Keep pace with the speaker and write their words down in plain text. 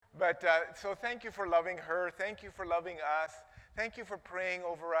So thank you for loving her. Thank you for loving us. Thank you for praying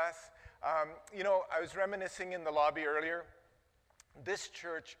over us. I was reminiscing in the lobby earlier. This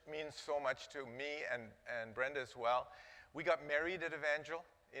church means so much to me and Brenda as well. We got married at Evangel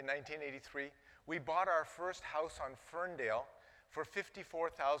in 1983. We bought our first house on Ferndale for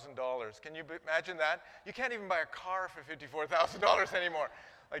 $54,000. Can you imagine that? You can't even buy a car for $54,000 anymore.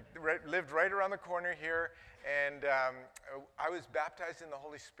 Lived right around the corner here, and I was baptized in the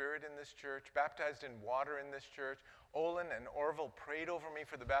Holy Spirit in this church, baptized in water in this church. Olin and Orville prayed over me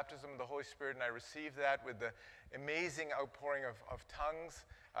for the baptism of the Holy Spirit, and I received that with the amazing outpouring of tongues,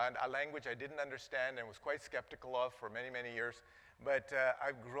 and a language I didn't understand and was quite skeptical of for many, many years. But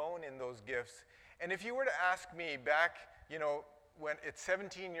I've grown in those gifts. And if you were to ask me back, when at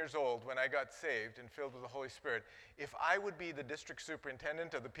 17 years old, when I got saved and filled with the Holy Spirit, if I would be the district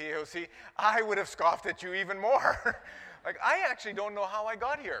superintendent of the PAOC, I would have scoffed at you even more. I actually don't know how I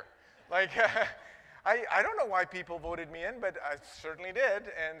got here. I don't know why people voted me in, but I certainly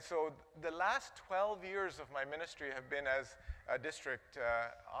did. And so the last 12 years of my ministry have been as a district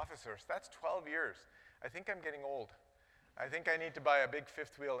officer. So that's 12 years. I think I'm getting old. I think I need to buy a big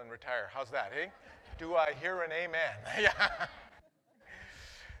fifth wheel and retire. How's that, hey? Do I hear an amen? Yeah.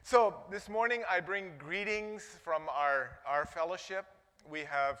 So this morning I bring greetings from our fellowship. We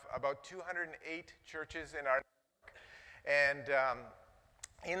have about 208 churches in our network. And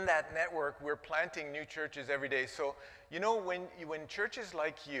in that network, we're planting new churches every day. So, when churches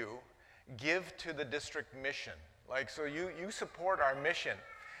like you give to the district mission, so you support our mission,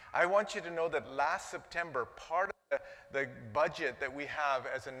 I want you to know that last September, part of the budget that we have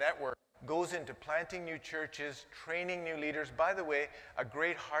as a network goes into planting new churches, training new leaders. By the way, a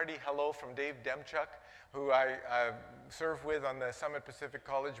great hearty hello from Dave Demchuk, who I serve with on the Summit Pacific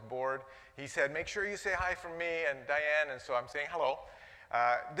College board. He said, make sure you say hi from me and Diane, and so I'm saying hello.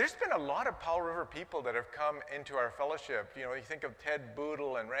 There's been a lot of Powell River people that have come into our fellowship. You think of Ted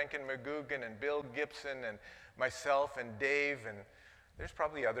Boodle and Rankin McGugan and Bill Gibson and myself and Dave, and there's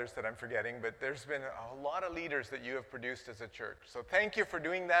probably others that I'm forgetting, but there's been a lot of leaders that you have produced as a church. So thank you for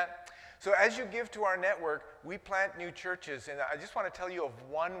doing that. So as you give to our network, we plant new churches, and I just want to tell you of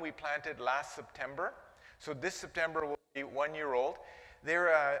one we planted last September. So this September will be 1 year old. They're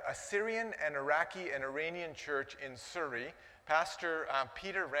a Syrian and Iraqi and Iranian church in Surrey. Pastor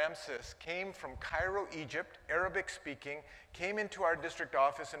Peter Ramses came from Cairo, Egypt, Arabic-speaking, came into our district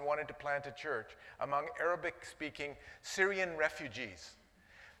office and wanted to plant a church among Arabic-speaking Syrian refugees.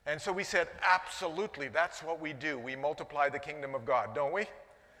 And so we said, absolutely, that's what we do. We multiply the kingdom of God, don't we?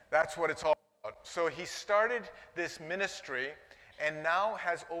 That's what it's all about. So he started this ministry and now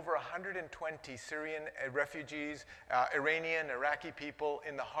has over 120 Syrian refugees, Iranian, Iraqi people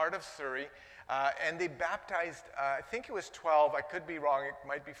in the heart of Surrey. And they baptized, I think it was 12, I could be wrong, it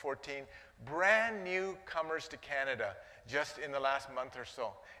might be 14, brand new comers to Canada just in the last month or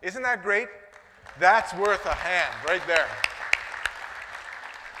so. Isn't that great? That's worth a hand right there.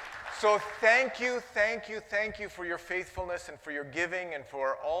 So thank you for your faithfulness and for your giving and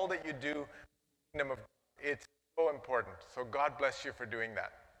for all that you do. It's so important. So God bless you for doing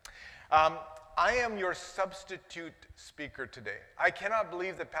that. I am your substitute speaker today. I cannot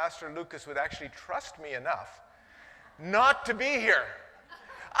believe that Pastor Lucas would actually trust me enough not to be here.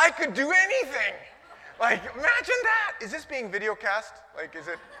 I could do anything. Imagine that. Is this being videocast? Is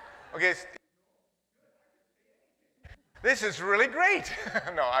it? Okay. This is really great.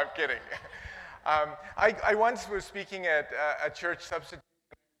 No, I'm kidding. I once was speaking at a church substitute.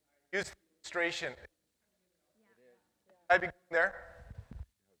 Used illustration. I begin there?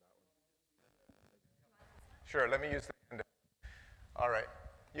 Sure, let me use the hand. All right.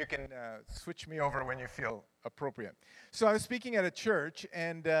 You can switch me over when you feel appropriate. So I was speaking at a church,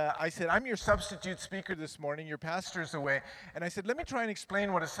 and I said, I'm your substitute speaker this morning. Your pastor's away. And I said, let me try and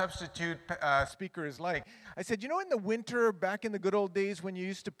explain what a substitute speaker is like. I said, in the winter, back in the good old days when you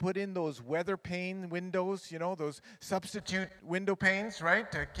used to put in those weather pane windows, those substitute window panes,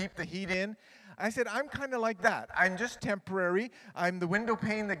 right, to keep the heat in. I said, I'm kind of like that. I'm just temporary. I'm the window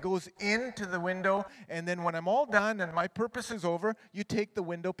pane that goes into the window, and then when I'm all done and my purpose is over, you take the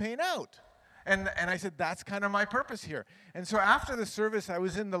window pane out. And I said, that's kind of my purpose here. And so after the service, I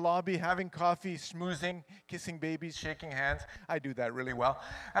was in the lobby having coffee, schmoozing, kissing babies, shaking hands. I do that really well.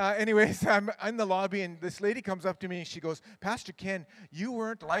 Anyways, I'm in the lobby, and this lady comes up to me, and she goes, Pastor Ken, you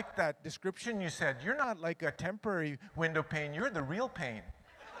weren't like that description you said. You're not like a temporary window pane. You're the real pane.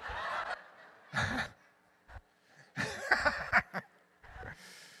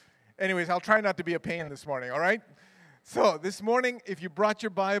 Anyways, I'll try not to be a pain this morning, all right? So this morning, if you brought your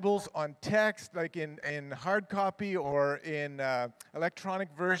Bibles on text, like in hard copy or in electronic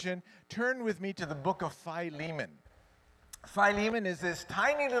version, turn with me to the book of Philemon. Philemon is this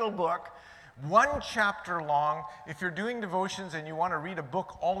tiny little book, one chapter long. If you're doing devotions and you want to read a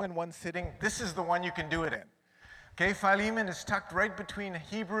book all in one sitting, this is the one you can do it in. Okay, Philemon is tucked right between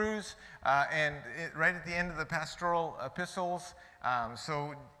Hebrews and right at the end of the pastoral epistles.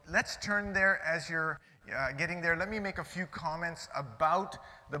 So let's turn there. As you're getting there, let me make a few comments about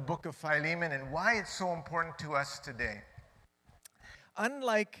the book of Philemon and why it's so important to us today.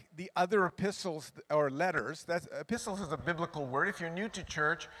 Unlike the other epistles or letters, epistles is a biblical word. If you're new to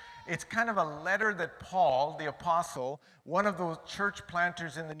church, it's kind of a letter that Paul, the apostle, one of those church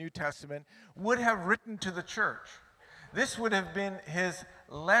planters in the New Testament, would have written to the church. This would have been his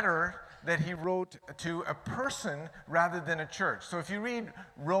letter that he wrote to a person rather than a church. So if you read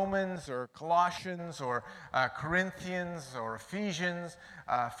Romans or Colossians or Corinthians or Ephesians,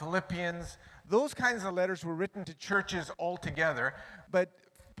 Philippians, those kinds of letters were written to churches altogether. But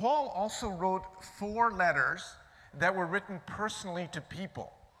Paul also wrote 4 letters that were written personally to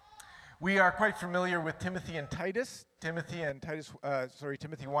people. We are quite familiar with Timothy and Titus, Timothy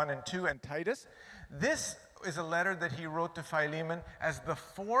 1 and 2 and Titus. This is a letter that he wrote to Philemon as the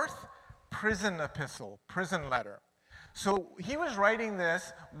 4th prison epistle, prison letter. So he was writing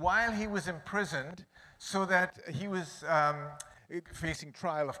this while he was imprisoned, so that he was facing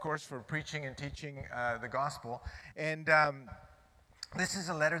trial, of course, for preaching and teaching the gospel. And this is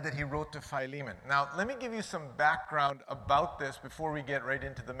a letter that he wrote to Philemon. Now, let me give you some background about this before we get right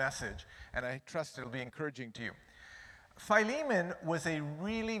into the message, and I trust it'll be encouraging to you. Philemon was a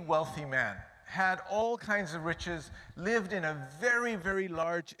really wealthy man, had all kinds of riches, lived in a very, very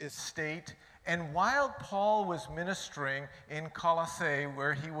large estate, and while Paul was ministering in Colossae,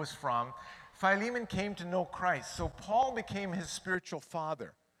 where he was from, Philemon came to know Christ. So Paul became his spiritual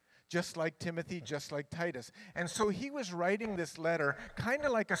father, just like Timothy, just like Titus. And so he was writing this letter kind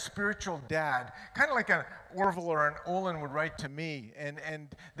of like a spiritual dad, kind of like an Orville or an Olin would write to me.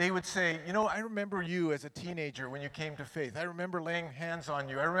 And they would say, you know, I remember you as a teenager when you came to faith. I remember laying hands on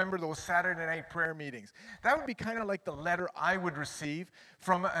you. I remember those Saturday night prayer meetings. That would be kind of like the letter I would receive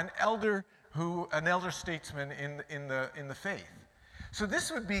from an elder statesman in the faith. So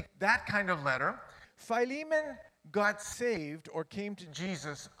this would be that kind of letter. Philemon got saved or came to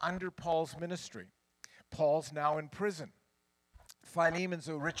Jesus under Paul's ministry. Paul's now in prison. Philemon's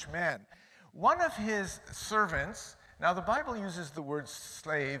a rich man. One of his servants, now the Bible uses the word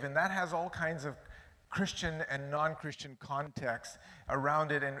slave, and that has all kinds of Christian and non-Christian context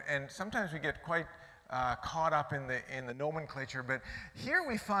around it, and sometimes we get quite caught up in the nomenclature. But here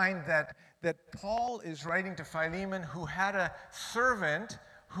we find that Paul is writing to Philemon, who had a servant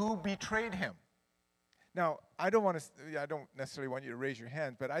who betrayed him. Now, I don't necessarily want you to raise your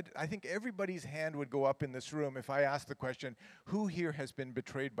hand, but I think everybody's hand would go up in this room if I asked the question, who here has been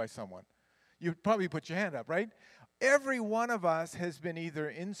betrayed by someone? You'd probably put your hand up, right? Every one of us has been either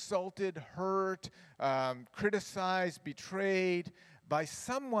insulted, hurt, criticized, betrayed by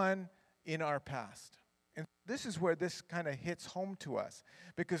someone in our past. And this is where this kind of hits home to us,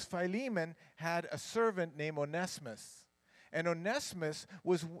 because Philemon had a servant named Onesimus. And Onesimus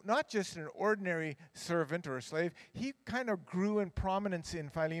was not just an ordinary servant or a slave. He kind of grew in prominence in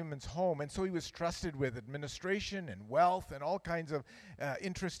Philemon's home, and so he was trusted with administration and wealth and all kinds of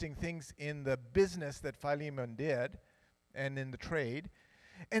interesting things in the business that Philemon did and in the trade.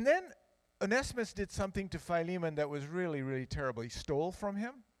 And then Onesimus did something to Philemon that was really, really terrible. He stole from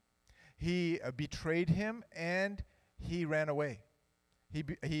him, he betrayed him, and he ran away.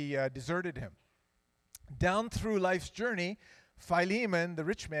 He deserted him. Down through life's journey, Philemon, the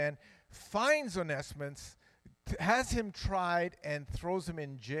rich man, finds Onesimus, has him tried, and throws him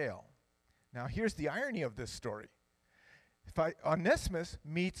in jail. Now, here's the irony of this story. Onesimus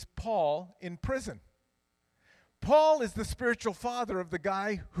meets Paul in prison. Paul is the spiritual father of the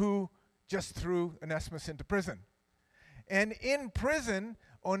guy who just threw Onesimus into prison. And in prison,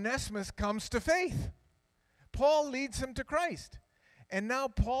 Onesimus comes to faith. Paul leads him to Christ. And now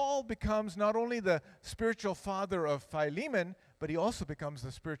Paul becomes not only the spiritual father of Philemon, but he also becomes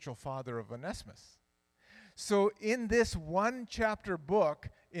the spiritual father of Onesimus. So in this one chapter book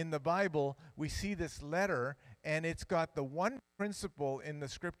in the Bible, we see this letter, and it's got the one principle in the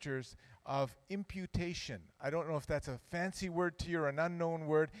scriptures of imputation. I don't know if that's a fancy word to you or an unknown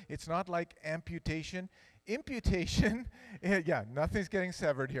word. It's not like amputation. Imputation, yeah, nothing's getting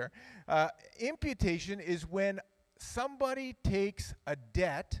severed here. Imputation is when somebody takes a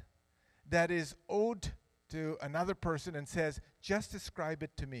debt that is owed to another person and says, just ascribe it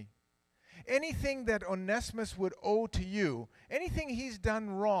to me. anything that Onesimus would owe to you, anything he's done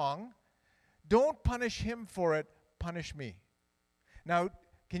wrong, don't punish him for it, punish me. Now,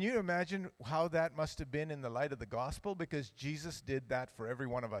 can you imagine how that must have been in the light of the gospel? Because Jesus did that for every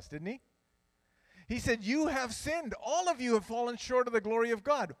one of us, didn't he? He said, you have sinned. All of you have fallen short of the glory of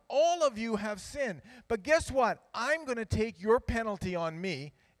God. All of you have sinned. But guess what? I'm going to take your penalty on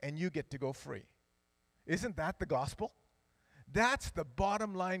me, and you get to go free. Isn't that the gospel? That's the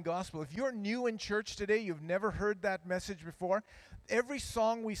bottom line gospel. If you're new in church today, you've never heard that message before, every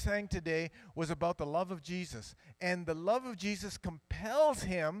song we sang today was about the love of Jesus. And the love of Jesus compels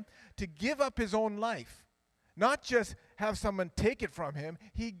him to give up his own life. Not just have someone take it from him.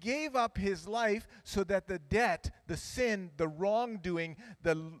 He gave up his life so that the debt, the sin, the wrongdoing,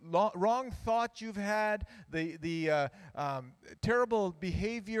 the wrong thought you've had, the terrible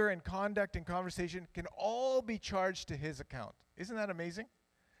behavior and conduct and conversation can all be charged to his account. Isn't that amazing?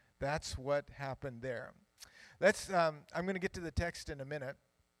 That's what happened there. I'm going to get to the text in a minute.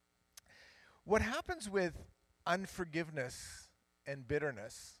 What happens with unforgiveness and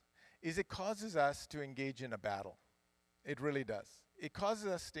bitterness is it causes us to engage in a battle. It really does. It causes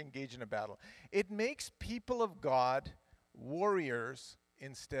us to engage in a battle. It makes people of God warriors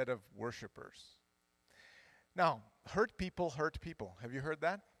instead of worshipers. Now, hurt people hurt people. Have you heard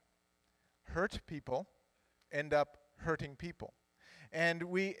that? Hurt people end up hurting people. And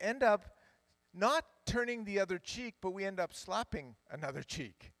we end up not turning the other cheek, but we end up slapping another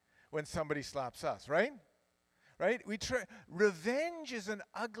cheek when somebody slaps us, right? Right? Revenge is an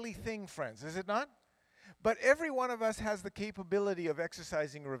ugly thing, friends, is it not? But every one of us has the capability of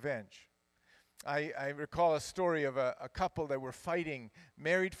exercising revenge. I recall a story of a couple that were fighting,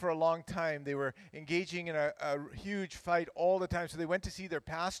 married for a long time. They were engaging in a huge fight all the time. So they went to see their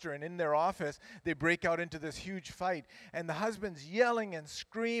pastor, and in their office, they break out into this huge fight. And the husband's yelling and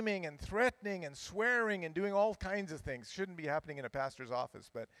screaming and threatening and swearing and doing all kinds of things. Shouldn't be happening in a pastor's office,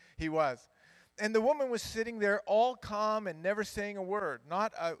 but he was. And the woman was sitting there all calm and never saying a word,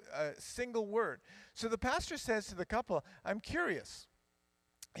 not a single word. So the pastor says to the couple, I'm curious.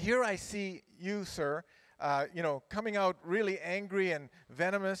 Here I see you, sir, coming out really angry and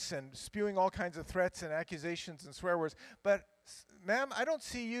venomous and spewing all kinds of threats and accusations and swear words. But, ma'am, I don't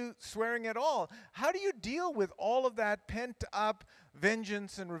see you swearing at all. How do you deal with all of that pent-up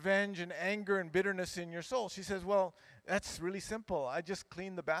vengeance and revenge and anger and bitterness in your soul? She says, well, that's really simple. I just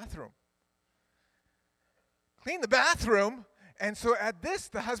clean the bathroom. Clean the bathroom? And so at this,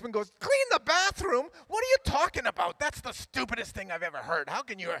 the husband goes, clean the bathroom? What are you talking about? That's the stupidest thing I've ever heard. How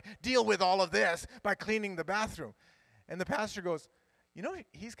can you deal with all of this by cleaning the bathroom? And the pastor goes,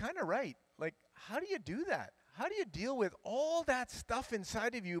 he's kind of right. Like, how do you do that? How do you deal with all that stuff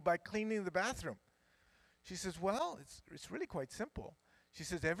inside of you by cleaning the bathroom? She says, well, it's really quite simple. She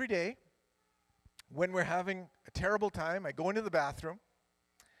says, every day when we're having a terrible time, I go into the bathroom,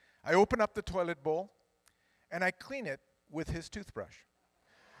 I open up the toilet bowl, and I clean it with his toothbrush.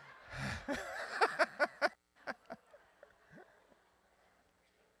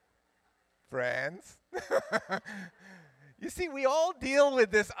 Friends, you see, we all deal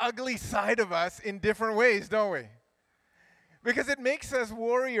with this ugly side of us in different ways, don't we? Because it makes us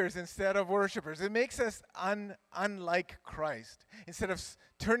warriors instead of worshipers. It makes us unlike Christ. Instead of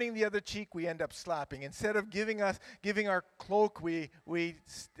turning the other cheek, we end up slapping. Instead of giving our cloak, we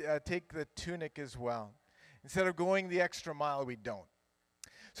take the tunic as well. Instead of going the extra mile, we don't.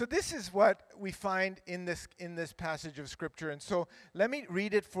 So this is what we find in this passage of Scripture. And so let me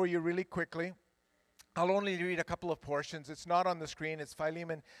read it for you really quickly. I'll only read a couple of portions. It's not on the screen. It's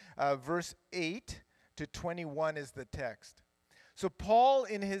Philemon verse 8 to 21 is the text. So Paul,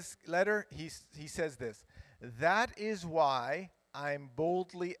 in his letter, he says this, that is why I'm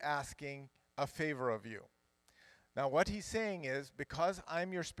boldly asking a favor of you. Now, what he's saying is, because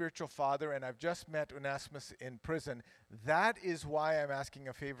I'm your spiritual father and I've just met Onesimus in prison, that is why I'm asking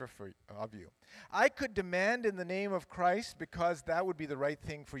a favor of you. I could demand in the name of Christ because that would be the right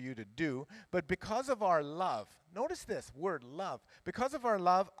thing for you to do, but because of our love, notice this word, love. Because of our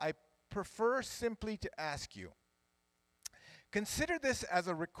love, I prefer simply to ask you. Consider this as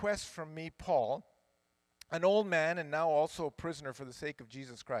a request from me, Paul, an old man and now also a prisoner for the sake of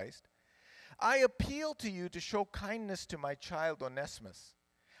Jesus Christ. I appeal to you to show kindness to my child Onesimus.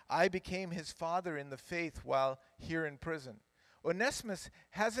 I became his father in the faith while here in prison. Onesimus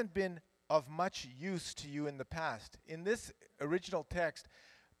hasn't been of much use to you in the past. In this original text,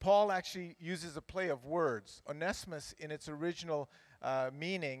 Paul actually uses a play of words. Onesimus, in its original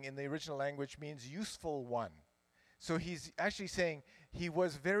meaning, in the original language, means useful one. So he's actually saying he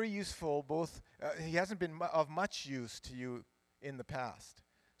was very useful, he hasn't been of much use to you in the past.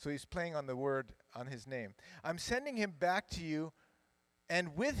 So he's playing on the word, on his name. I'm sending him back to you,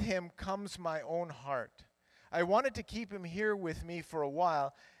 and with him comes my own heart. I wanted to keep him here with me for a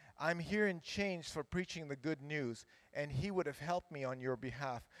while. I'm here in chains for preaching the good news, and he would have helped me on your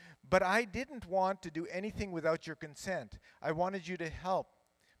behalf. But I didn't want to do anything without your consent. I wanted you to help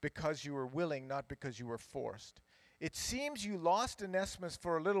because you were willing, not because you were forced. It seems you lost Onesimus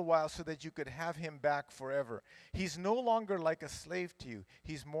for a little while so that you could have him back forever. He's no longer like a slave to you.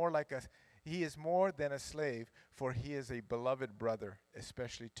 He is more than a slave, for he is a beloved brother,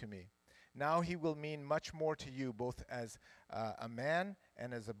 especially to me. Now he will mean much more to you, both as a man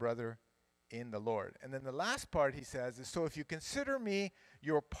and as a brother in the Lord. And then the last part he says is, so if you consider me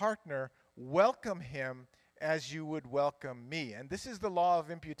your partner, welcome him as you would welcome me. And this is the law of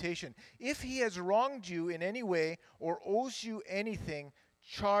imputation. If he has wronged you in any way or owes you anything,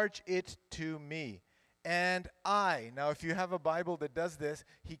 charge it to me. And I. Now, if you have a Bible that does this,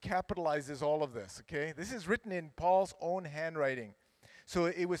 he capitalizes all of this, okay? This is written in Paul's own handwriting. So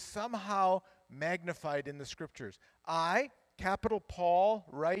it was somehow magnified in the scriptures. I, capital Paul,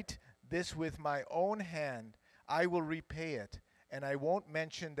 write this with my own hand. I will repay it. And I won't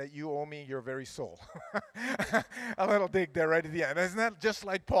mention that you owe me your very soul. A little dig there right at the end. Isn't that just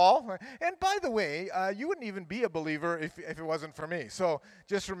like Paul? And by the way, you wouldn't even be a believer if it wasn't for me. So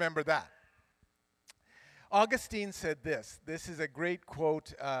just remember that. Augustine said this. This is a great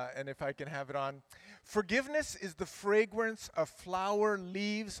quote, and if I can have it on. Forgiveness is the fragrance of flower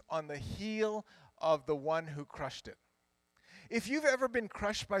leaves on the heel of the one who crushed it. If you've ever been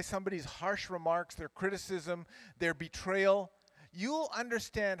crushed by somebody's harsh remarks, their criticism, their betrayal, you'll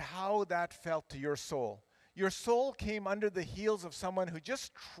understand how that felt to your soul. Your soul came under the heels of someone who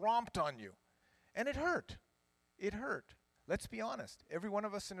just tromped on you. And it hurt. It hurt. Let's be honest. Every one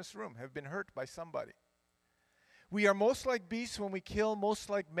of us in this room have been hurt by somebody. We are most like beasts when we kill, most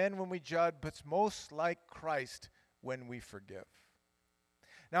like men when we judge, but most like Christ when we forgive.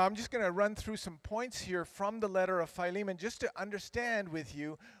 Now, I'm just going to run through some points here from the letter of Philemon just to understand with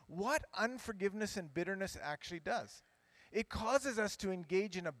you what unforgiveness and bitterness actually does. It causes us to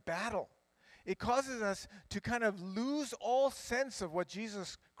engage in a battle. It causes us to kind of lose all sense of what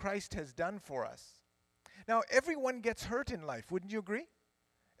Jesus Christ has done for us. Now, everyone gets hurt in life. Wouldn't you agree?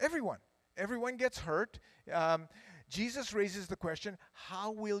 Everyone. Everyone gets hurt. Jesus raises the question,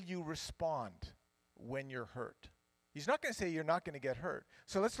 how will you respond when you're hurt? He's not going to say you're not going to get hurt.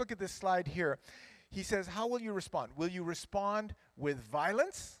 So let's look at this slide here. He says, how will you respond? Will you respond with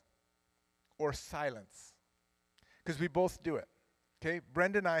violence or silence? Because we both do it. Okay,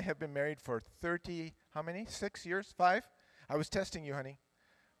 Brenda and I have been married for 30, how many? 6 years? 5? I was testing you, honey.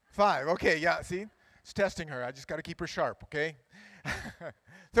 5, okay, yeah, see? It's testing her. I just got to keep her sharp, okay?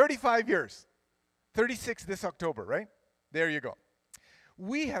 35 years. 36 this October, right? There you go.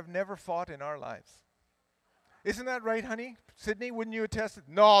 We have never fought in our lives. Isn't that right, honey? Sydney, wouldn't you attest?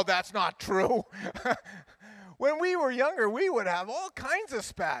 No, that's not true. When we were younger, we would have all kinds of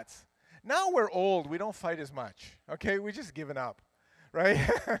spats. Now we're old. We don't fight as much. Okay, we just given up, right?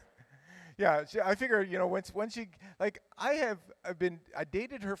 Yeah, I figure, once you, like, I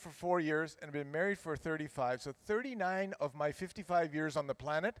dated her for 4 years and been married for 35. So 39 of my 55 years on the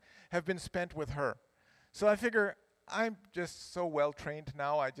planet have been spent with her. So I figure I'm just so well trained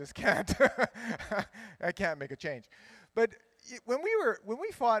now. I just can't. I can't make a change. But when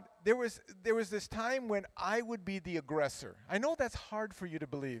we fought, there was this time when I would be the aggressor. I know that's hard for you to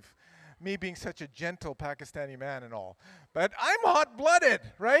believe, me being such a gentle Pakistani man and all. But I'm hot-blooded,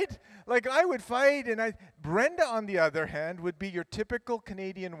 right? Like, I would fight, and Brenda, on the other hand, would be your typical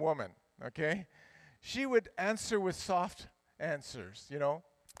Canadian woman, okay? She would answer with soft answers,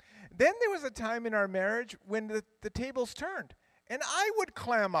 Then there was a time in our marriage when the tables turned, and I would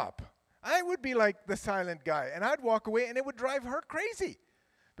clam up. I would be like the silent guy, and I'd walk away, and it would drive her crazy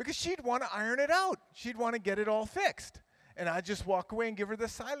because she'd want to iron it out. She'd want to get it all fixed. And I'd just walk away and give her the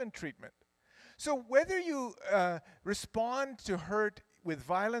silent treatment. So whether you respond to hurt with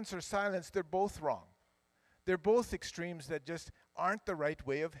violence or silence, they're both wrong. They're both extremes that just aren't the right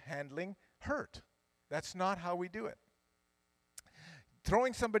way of handling hurt. That's not how we do it.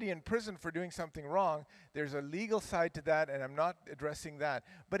 Throwing somebody in prison for doing something wrong, there's a legal side to that, and I'm not addressing that.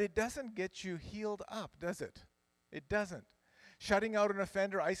 But it doesn't get you healed up, does it? It doesn't. Shutting out an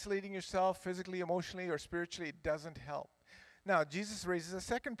offender, isolating yourself physically, emotionally, or spiritually, it doesn't help. Now, Jesus raises a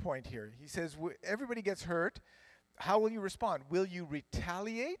second point here. He says, everybody gets hurt. How will you respond? Will you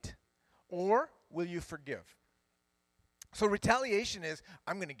retaliate or will you forgive? So retaliation is,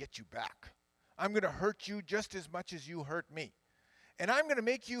 I'm going to get you back. I'm going to hurt you just as much as you hurt me. And I'm going to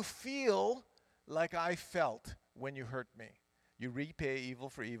make you feel like I felt when you hurt me. You repay evil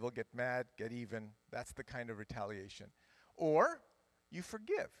for evil, get mad, get even. That's the kind of retaliation. Or you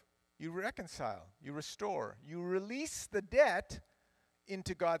forgive, you reconcile, you restore, you release the debt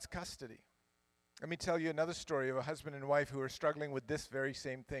into God's custody. Let me tell you another story of a husband and wife who are struggling with this very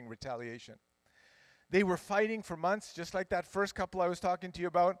same thing, retaliation. They were fighting for months, just like that first couple I was talking to you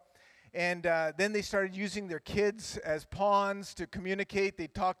about. And then they started using their kids as pawns to communicate. They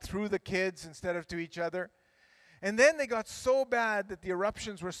talked through the kids instead of to each other. And then they got so bad that the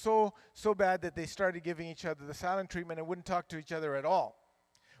eruptions were so bad that they started giving each other the silent treatment and wouldn't talk to each other at all.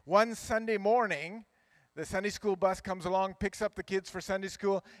 One Sunday morning, the Sunday school bus comes along, picks up the kids for Sunday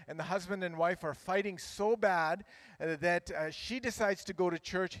school, and the husband and wife are fighting so bad that she decides to go to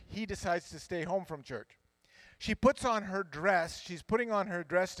church. He decides to stay home from church. She puts on her dress. She's putting on her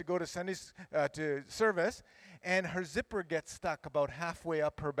dress to go to to service, and her zipper gets stuck about halfway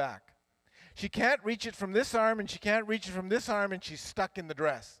up her back. She can't reach it from this arm, and she can't reach it from this arm, and she's stuck in the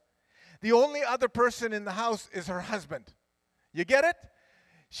dress. The only other person in the house is her husband. You get it?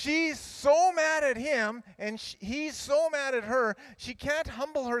 She's so mad at him, and he's so mad at her, she can't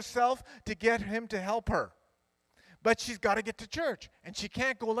humble herself to get him to help her. But she's got to get to church, and she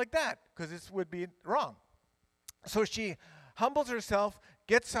can't go like that, because this would be wrong. So she humbles herself,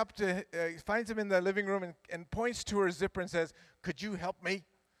 gets up to, finds him in the living room, and points to her zipper and says, "Could you help me?"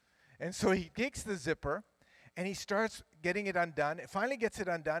 And so he takes the zipper, and he starts getting it undone. It finally gets it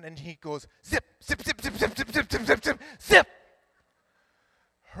undone, and he goes, zip, zip, zip, zip, zip, zip, zip, zip, zip, zip, zip.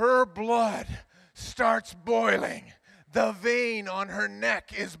 Her blood starts boiling. The vein on her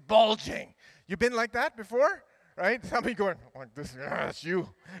neck is bulging. You been like that before? Right? Somebody going, like this, it's you.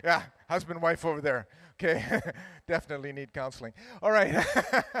 Yeah, husband, wife over there. Okay, definitely need counseling. All right.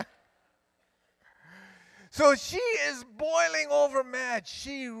 So she is boiling over mad.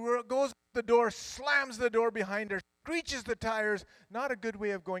 She goes to the door, slams the door behind her, screeches the tires. Not a good way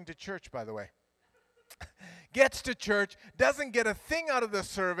of going to church, by the way. Gets to church, doesn't get a thing out of the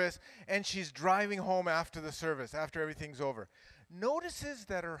service, and she's driving home after the service, after everything's over. Notices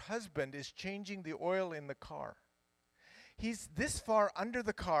that her husband is changing the oil in the car. He's this far under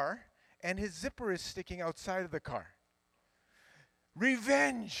the car, and his zipper is sticking outside of the car.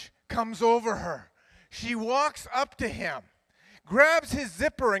 Revenge comes over her. She walks up to him, grabs his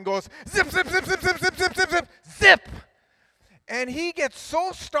zipper and goes, zip, zip, zip, zip, zip, zip, zip, zip, zip, zip. And he gets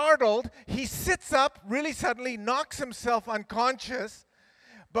so startled, he sits up really suddenly, knocks himself unconscious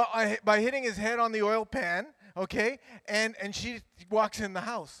by hitting his head on the oil pan, okay? And she walks in the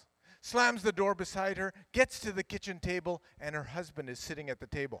house, slams the door beside her, gets to the kitchen table, and her husband is sitting at the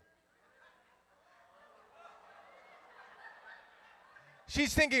table.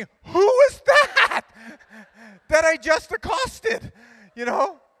 She's thinking, who was that that I just accosted? You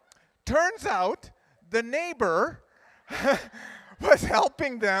know? Turns out the neighbor was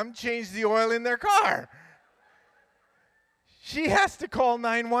helping them change the oil in their car. She has to call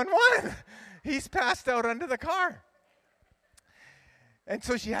 911. He's passed out under the car. And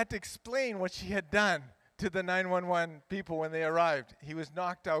so she had to explain what she had done to the 911 people when they arrived. He was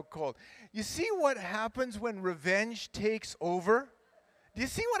knocked out cold. You see what happens when revenge takes over? Do you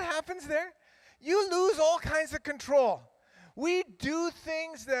see what happens there? You lose all kinds of control. We do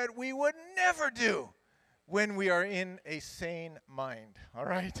things that we would never do when we are in a sane mind, all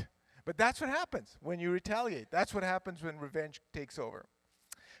right? But that's what happens when you retaliate. That's what happens when revenge takes over.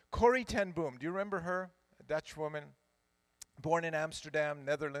 Corrie ten Boom, do you remember her? A Dutch woman, born in Amsterdam,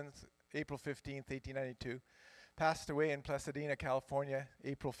 Netherlands, April 15th, 1892. Passed away in Pasadena, California,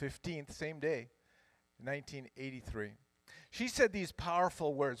 April 15th, same day, 1983. She said these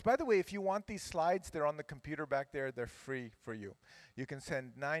powerful words. By the way, if you want these slides, they're on the computer back there. They're free for you. You can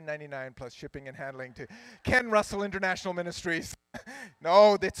send $9.99 plus shipping and handling to Ken Russell International Ministries.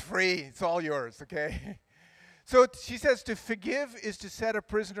 No, it's free. It's all yours, okay? So she says, to forgive is to set a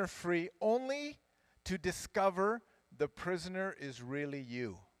prisoner free only to discover the prisoner is really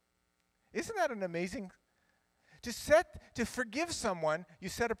you. Isn't that an amazing? To forgive someone, you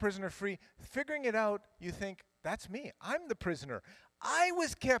set a prisoner free. Figuring it out, you think, that's me. I'm the prisoner. I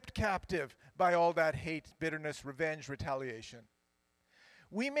was kept captive by all that hate, bitterness, revenge, retaliation.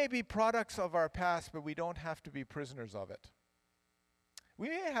 We may be products of our past, but we don't have to be prisoners of it. We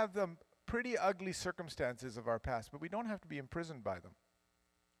may have the pretty ugly circumstances of our past, but we don't have to be imprisoned by them.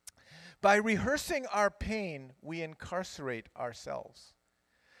 By rehearsing our pain, we incarcerate ourselves.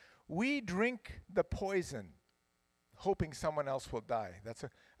 We drink the poison, hoping someone else will die. That's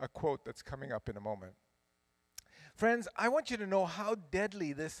a quote that's coming up in a moment. Friends, I want you to know how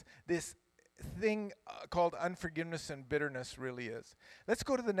deadly this thing called unforgiveness and bitterness really is. Let's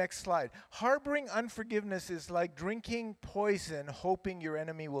go to the next slide. Harboring unforgiveness is like drinking poison, hoping your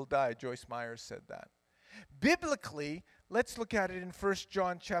enemy will die. Joyce Meyer said that. Biblically, let's look at it in 1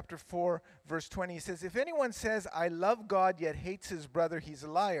 John chapter 4, verse 20. He says, if anyone says, I love God, yet hates his brother, he's a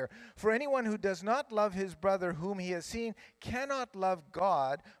liar. For anyone who does not love his brother whom he has seen cannot love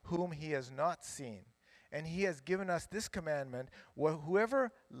God whom he has not seen. And he has given us this commandment,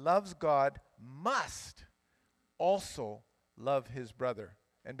 whoever loves God must also love his brother.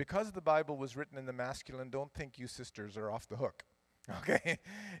 And because the Bible was written in the masculine, don't think you sisters are off the hook. Okay?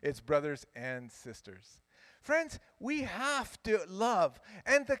 It's brothers and sisters. Friends, we have to love.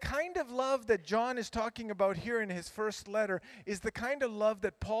 And the kind of love that John is talking about here in his first letter is the kind of love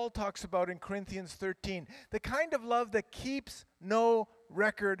that Paul talks about in Corinthians 13. The kind of love that keeps no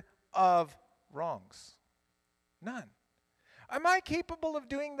record of wrongs. None. Am I capable of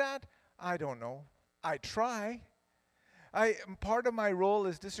doing that? I don't know. I try. Part of my role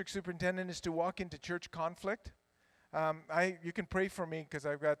as district superintendent is to walk into church conflict. You can pray for me because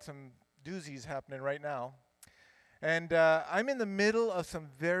I've got some doozies happening right now. And I'm in the middle of some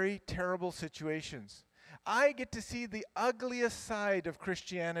very terrible situations. I get to see the ugliest side of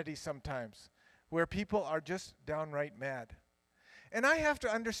Christianity sometimes, where people are just downright mad. And I have to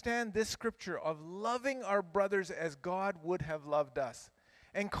understand this scripture of loving our brothers as God would have loved us,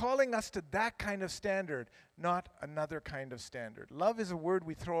 and calling us to that kind of standard, not another kind of standard. Love is a word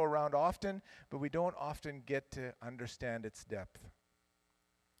we throw around often, but we don't often get to understand its depth.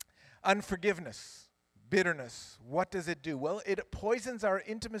 Unforgiveness, bitterness, what does it do? Well, it poisons our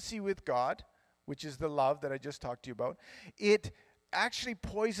intimacy with God, which is the love that I just talked to you about. It actually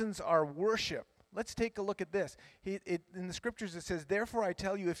poisons our worship. Let's take a look at this. In the scriptures it says, therefore I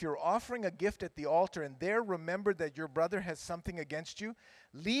tell you, if you're offering a gift at the altar and there remember that your brother has something against you,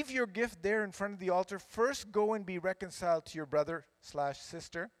 leave your gift there in front of the altar. First go and be reconciled to your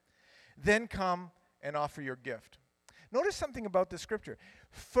brother/sister. Then come and offer your gift. Notice something about the scripture.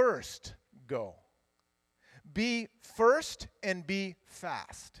 First go. Be first and be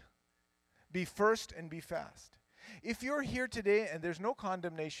fast. Be first and be fast. If you're here today, and there's no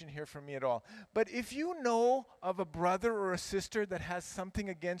condemnation here from me at all, but if you know of a brother or a sister that has something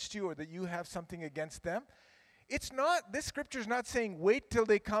against you or that you have something against them, this scripture is not saying wait till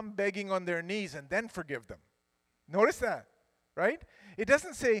they come begging on their knees and then forgive them. Notice that, right? It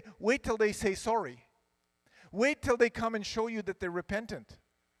doesn't say wait till they say sorry. Wait till they come and show you that they're repentant.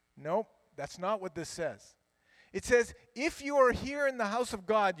 No, that's not what this says. It says, if you are here in the house of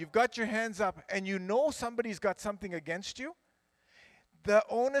God, you've got your hands up, and you know somebody's got something against you, the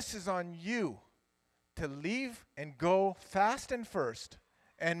onus is on you to leave and go fast and first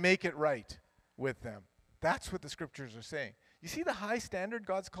and make it right with them. That's what the scriptures are saying. You see the high standard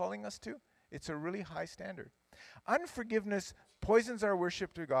God's calling us to? It's a really high standard. Unforgiveness poisons our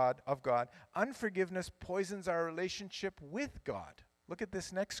worship of God. Unforgiveness poisons our relationship with God. Look at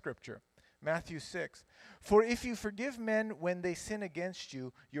this next scripture. Matthew 6. For if you forgive men when they sin against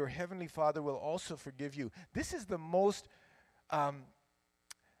you, your heavenly Father will also forgive you. This is the most, I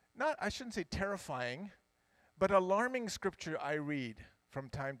shouldn't say terrifying, but alarming scripture I read from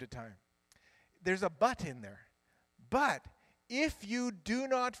time to time. There's a but in there. But if you do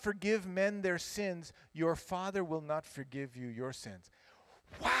not forgive men their sins, your Father will not forgive you your sins.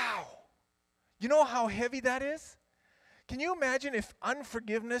 Wow! You know how heavy that is? Can you imagine if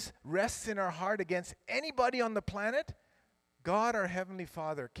unforgiveness rests in our heart against anybody on the planet? God, our Heavenly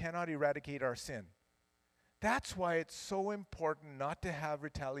Father, cannot eradicate our sin. That's why it's so important not to have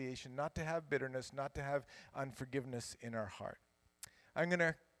retaliation, not to have bitterness, not to have unforgiveness in our heart. I'm going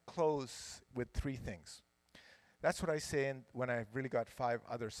to close with 3 things. That's what I say when I've really got 5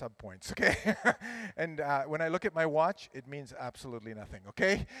 other subpoints, okay? And when I look at my watch, it means absolutely nothing,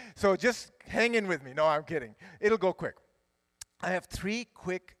 okay? So just hang in with me. No, I'm kidding. It'll go quick. I have 3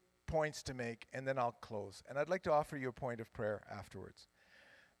 quick points to make, and then I'll close. And I'd like to offer you a point of prayer afterwards.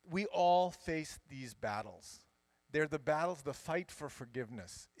 We all face these battles. They're the battles. The fight for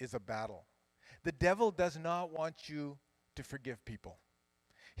forgiveness is a battle. The devil does not want you to forgive people.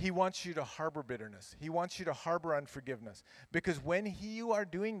 He wants you to harbor bitterness. He wants you to harbor unforgiveness. Because when you are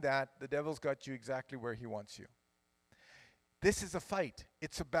doing that, the devil's got you exactly where he wants you. This is a fight.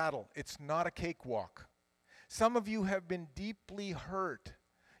 It's a battle. It's not a cakewalk. Some of you have been deeply hurt.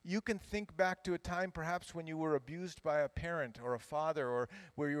 You can think back to a time perhaps when you were abused by a parent or a father, or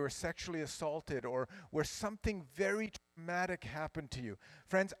where you were sexually assaulted, or where something very traumatic happened to you.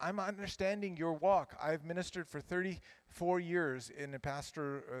 Friends, I'm understanding your walk. I've ministered for 34 years in a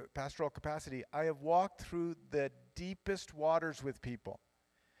pastoral capacity. I have walked through the deepest waters with people.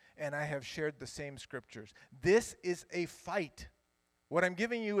 and I have shared the same scriptures. This is a fight. What I'm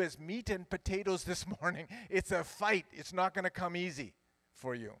giving you is meat and potatoes this morning. It's a fight. It's not going to come easy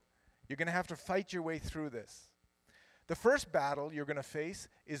for you. You're going to have to fight your way through this. The first battle you're going to face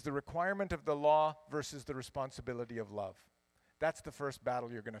is the requirement of the law versus the responsibility of love. That's the first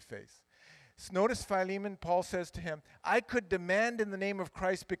battle you're going to face. So notice Philemon, Paul says to him, I could demand in the name of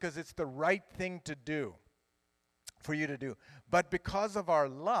Christ because it's the right thing to do, for you to do. But because of our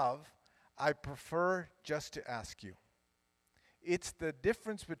love, I prefer just to ask you. It's the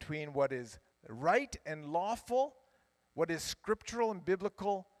difference between what is right and lawful, what is scriptural and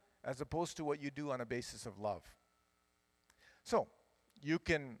biblical, as opposed to what you do on a basis of love. So, you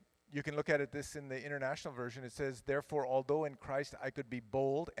can look at it this in the International Version. It says, therefore, although in Christ I could be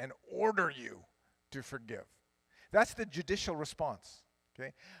bold and order you to forgive. That's the judicial response.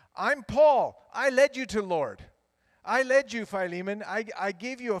 Okay? I'm Paul. I led you to Lord. I led you, Philemon. I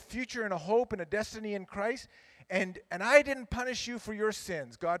gave you a future and a hope and a destiny in Christ. And I didn't punish you for your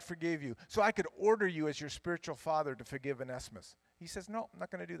sins. God forgave you. So I could order you as your spiritual father to forgive Onesimus. He says, no, I'm not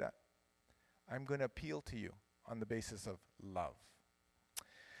going to do that. I'm going to appeal to you on the basis of love.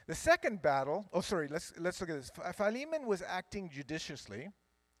 The second battle, let's look at this. Philemon was acting judiciously,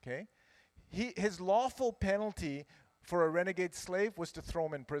 okay? His lawful penalty for a renegade slave was to throw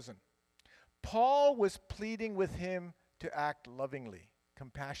him in prison. Paul was pleading with him to act lovingly,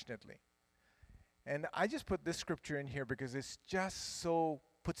 compassionately. And I just put this scripture in here because it's just so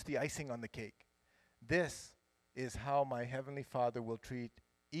puts the icing on the cake. This is how my heavenly Father will treat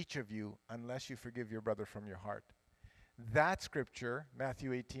each of you unless you forgive your brother from your heart. That scripture,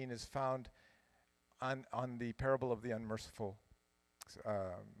 Matthew 18, is found on the parable of the unmerciful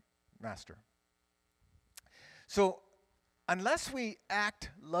master. So unless we act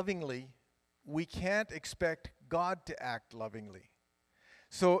lovingly, we can't expect God to act lovingly.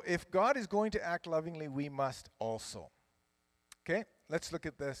 So if God is going to act lovingly, we must also. Okay, let's look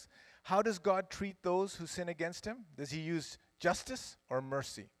at this. How does God treat those who sin against him? Does he use justice or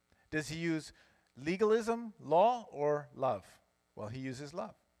mercy? Does he use legalism, law, or love? Well, he uses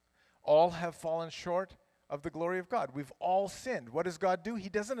love. All have fallen short of the glory of God. We've all sinned. What does God do? He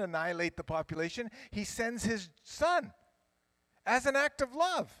doesn't annihilate the population. He sends his son as an act of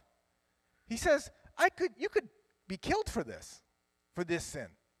love. He says, you could be killed for this sin.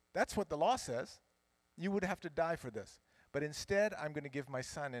 That's what the law says. You would have to die for this. But instead, I'm going to give my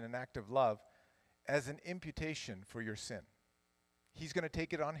son in an act of love as an imputation for your sin. He's going to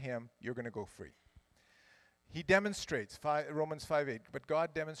take it on him. You're going to go free. He demonstrates, Romans 5:8, but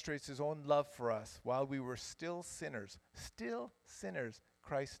God demonstrates his own love for us while we were still sinners,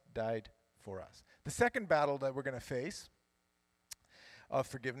 Christ died for us. The second battle that we're going to face of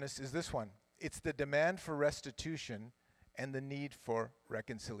forgiveness is this one. It's the demand for restitution and the need for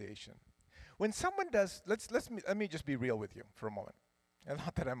reconciliation. When someone does, let me just be real with you for a moment. And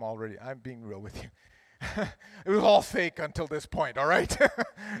not that I'm being real with you. It was all fake until this point, all right?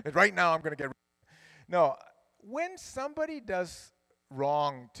 Right now I'm going to get... No, when somebody does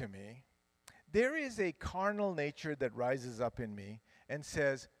wrong to me, there is a carnal nature that rises up in me and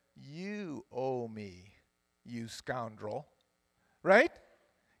says, you owe me, you scoundrel. Right?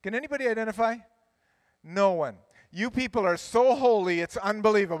 Can anybody identify? No one. You people are so holy, it's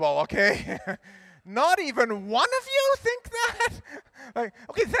unbelievable, okay? Not even one of you think that? Like,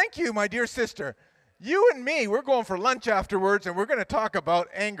 okay, thank you, my dear sister. You and me, we're going for lunch afterwards, and we're going to talk about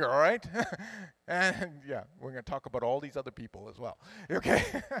anger, all right? And, yeah, we're going to talk about all these other people as well, okay?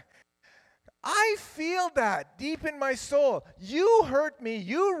 I feel that deep in my soul. You hurt me,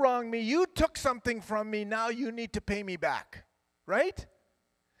 you wronged me, you took something from me, now you need to pay me back, right?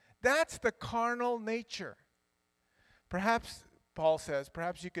 That's the carnal nature. Perhaps, Paul says,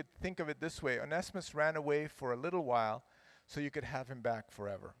 perhaps you could think of it this way. Onesimus ran away for a little while so you could have him back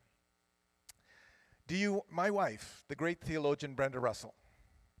forever. My wife, the great theologian Brenda Russell,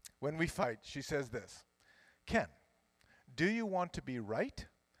 when we fight, she says this, Ken, do you want to be right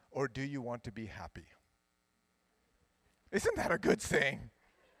or do you want to be happy? Isn't that a good saying?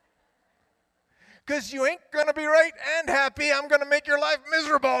 Because you ain't going to be right and happy. I'm going to make your life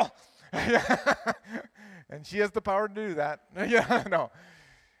miserable. And she has the power to do that. Yeah, no.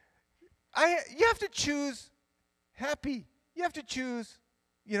 You have to choose happy. You have to choose,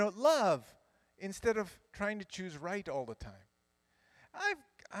 love instead of trying to choose right all the time.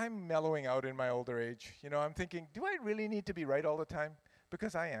 I'm mellowing out in my older age. I'm thinking, do I really need to be right all the time?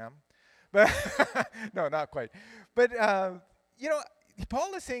 Because I am. But no, not quite. But,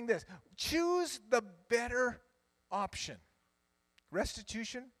 Paul is saying this. Choose the better option.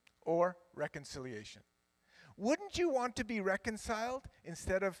 Restitution or reconciliation. Wouldn't you want to be reconciled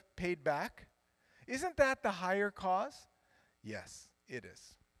instead of paid back? Isn't that the higher cause? Yes, it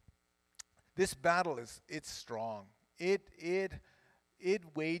is. This battle it's strong. It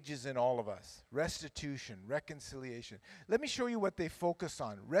wages in all of us. Restitution, reconciliation. Let me show you what they focus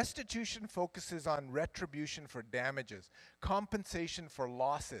on. Restitution focuses on retribution for damages, compensation for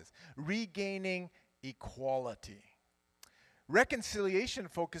losses, regaining equality. Reconciliation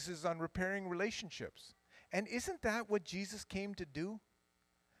focuses on repairing relationships. And isn't that what Jesus came to do?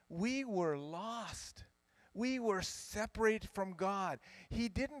 We were lost. We were separated from God. He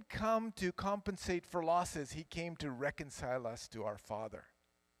didn't come to compensate for losses. He came to reconcile us to our Father.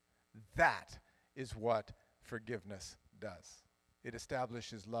 That is what forgiveness does. It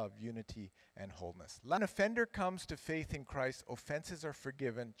establishes love, unity, and wholeness. When an offender comes to faith in Christ, offenses are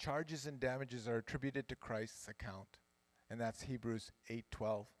forgiven, charges and damages are attributed to Christ's account. And that's Hebrews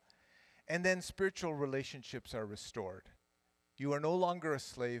 8:12. And then spiritual relationships are restored. You are no longer a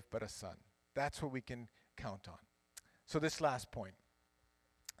slave, but a son. That's what we can count on. So this last point.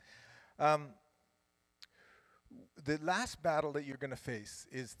 The last battle that you're going to face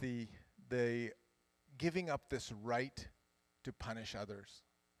is the giving up this right to punish others.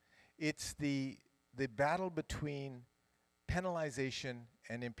 It's the battle between penalization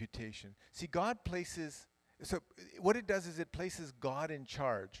and imputation. See, God places, so what it does is it places God in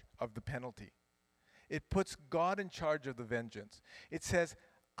charge of the penalty. It puts God in charge of the vengeance. It says,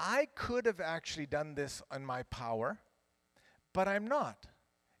 I could have actually done this on my power, but I'm not.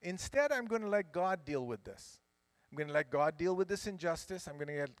 Instead, I'm going to let God deal with this. I'm going to let God deal with this injustice. I'm going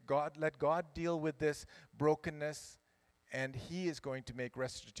to let God deal with this brokenness, and He is going to make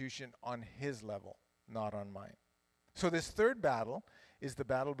restitution on His level, not on mine. So this third battle is the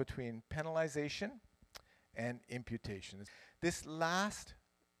battle between penalization and imputation. This last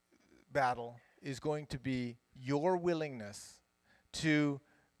battle is going to be your willingness to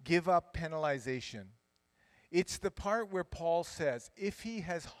give up penalization. It's the part where Paul says, if he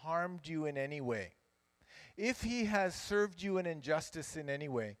has harmed you in any way, if he has served you an injustice in any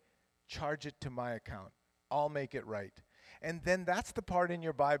way, charge it to my account. I'll make it right. And then that's the part in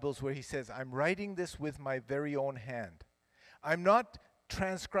your Bibles where he says, I'm writing this with my very own hand. I'm not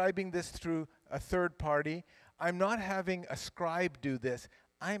transcribing this through a third party. I'm not having a scribe do this.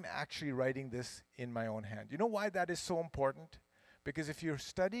 I'm actually writing this in my own hand. You know why that is so important? Because if you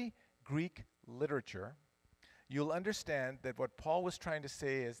study Greek literature, you'll understand that what Paul was trying to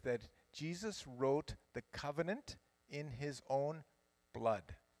say is that Jesus wrote the covenant in his own blood.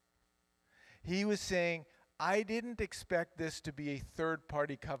 He was saying, I didn't expect this to be a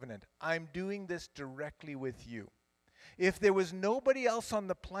third-party covenant. I'm doing this directly with you. If there was nobody else on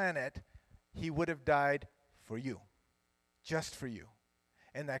the planet, he would have died for you, just for you.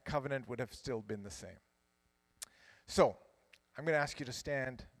 And that covenant would have still been the same. So, I'm going to ask you to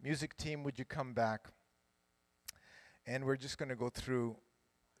stand. Music team, would you come back? And we're just going to go through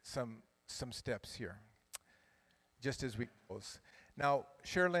some steps here, just as we close. Now,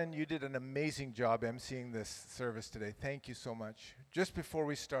 Sherilyn, you did an amazing job emceeing this service today. Thank you so much. Just before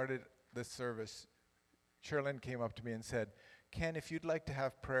we started the service, Sherilyn came up to me and said, Ken, if you'd like to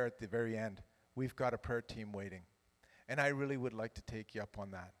have prayer at the very end, we've got a prayer team waiting. And I really would like to take you up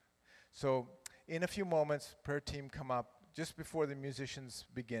on that. So in a few moments, prayer team come up. Just before the musicians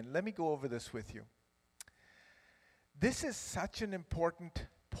begin, let me go over this with you. This is such an important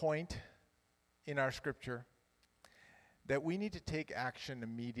point in our scripture that we need to take action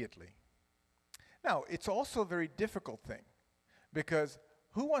immediately. Now, it's also a very difficult thing, because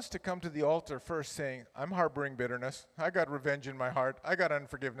who wants to come to the altar first saying, I'm harboring bitterness, I got revenge in my heart, I got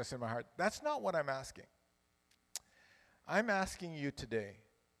unforgiveness in my heart? That's not what I'm asking. I'm asking you today,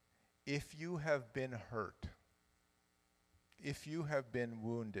 if you have been hurt, if you have been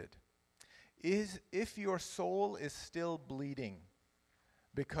wounded, if your soul is still bleeding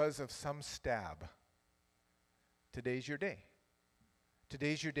because of some stab, today's your day.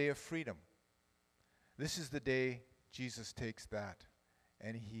 Today's your day of freedom. This is the day Jesus takes that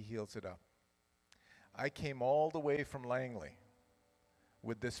and he heals it up. I came all the way from Langley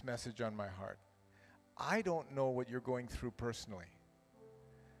with this message on my heart. I don't know what you're going through personally.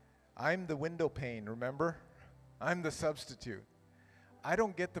 I'm the window pane, remember? I'm the substitute. I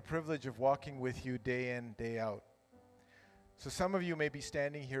don't get the privilege of walking with you day in, day out. So some of you may be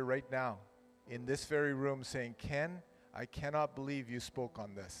standing here right now in this very room saying, Ken, I cannot believe you spoke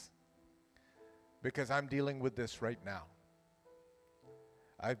on this, because I'm dealing with this right now.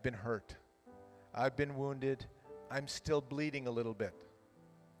 I've been hurt. I've been wounded. I'm still bleeding a little bit.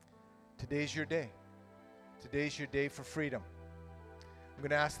 Today's your day. Today's your day for freedom. I'm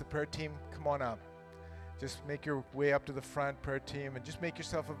going to ask the prayer team, come on up. just make your way up to the front, prayer team, and just make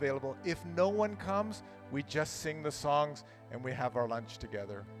yourself available. If no one comes, we just sing the songs and we have our lunch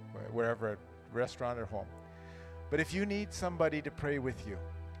together, wherever, at restaurant or home. But if you need somebody to pray with you,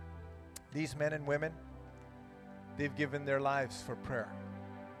 these men and women, they've given their lives for prayer.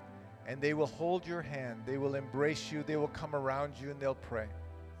 And they will hold your hand, they will embrace you, they will come around you, and they'll pray.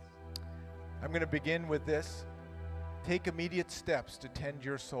 I'm going to begin with this. Take immediate steps to tend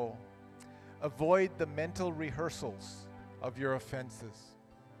your soul. Avoid the mental rehearsals of your offenses.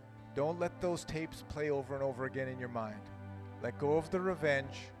 Don't let those tapes play over and over again in your mind. Let go of the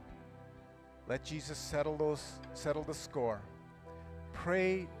revenge. Let Jesus settle the score.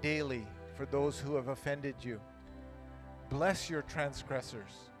 Pray daily for those who have offended you. Bless your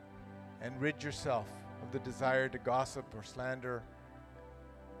transgressors and rid yourself of the desire to gossip or slander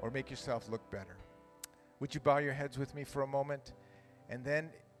or make yourself look better. Would you bow your heads with me for a moment? And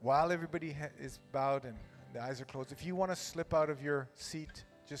then, while everybody is bowed and the eyes are closed, if you want to slip out of your seat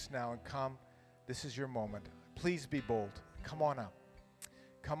just now and come, this is your moment. Please be bold. Come on up.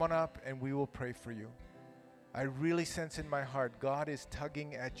 Come on up and we will pray for you. I really sense in my heart, God is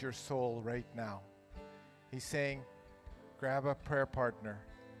tugging at your soul right now. He's saying, grab a prayer partner.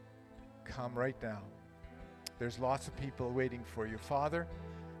 Come right now. There's lots of people waiting for you. Father,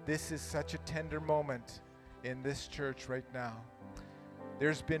 this is such a tender moment in this church right now.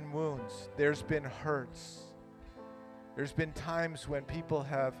 There's been wounds. There's been hurts. There's been times when people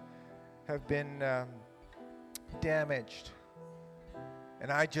have been damaged.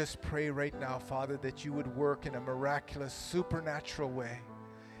 And I just pray right now, Father, that you would work in a miraculous, supernatural way.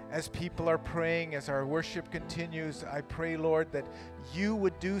 As people are praying, as our worship continues, I pray, Lord, that you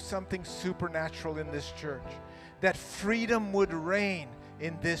would do something supernatural in this church, that freedom would reign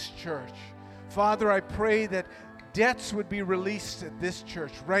in this church. Father, I pray that debts would be released at this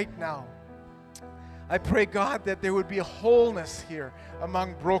church right now. I pray, God, that there would be a wholeness here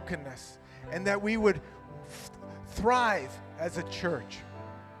among brokenness, and that we would thrive as a church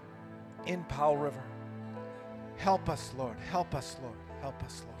in Powell River. Help us, Lord. Help us, Lord. Help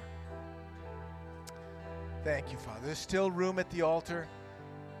us, Lord. Thank you, Father. There's still room at the altar.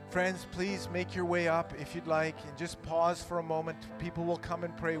 Friends, please make your way up if you'd like, and just pause for a moment. People will come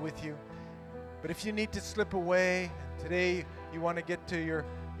and pray with you. But if you need to slip away, today you want to get to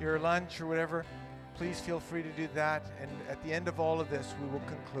your lunch or whatever, please feel free to do that. And at the end of all of this, we will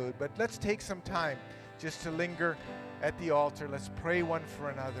conclude. But let's take some time just to linger at the altar. Let's pray one for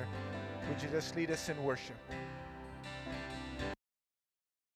another. Would you just lead us in worship?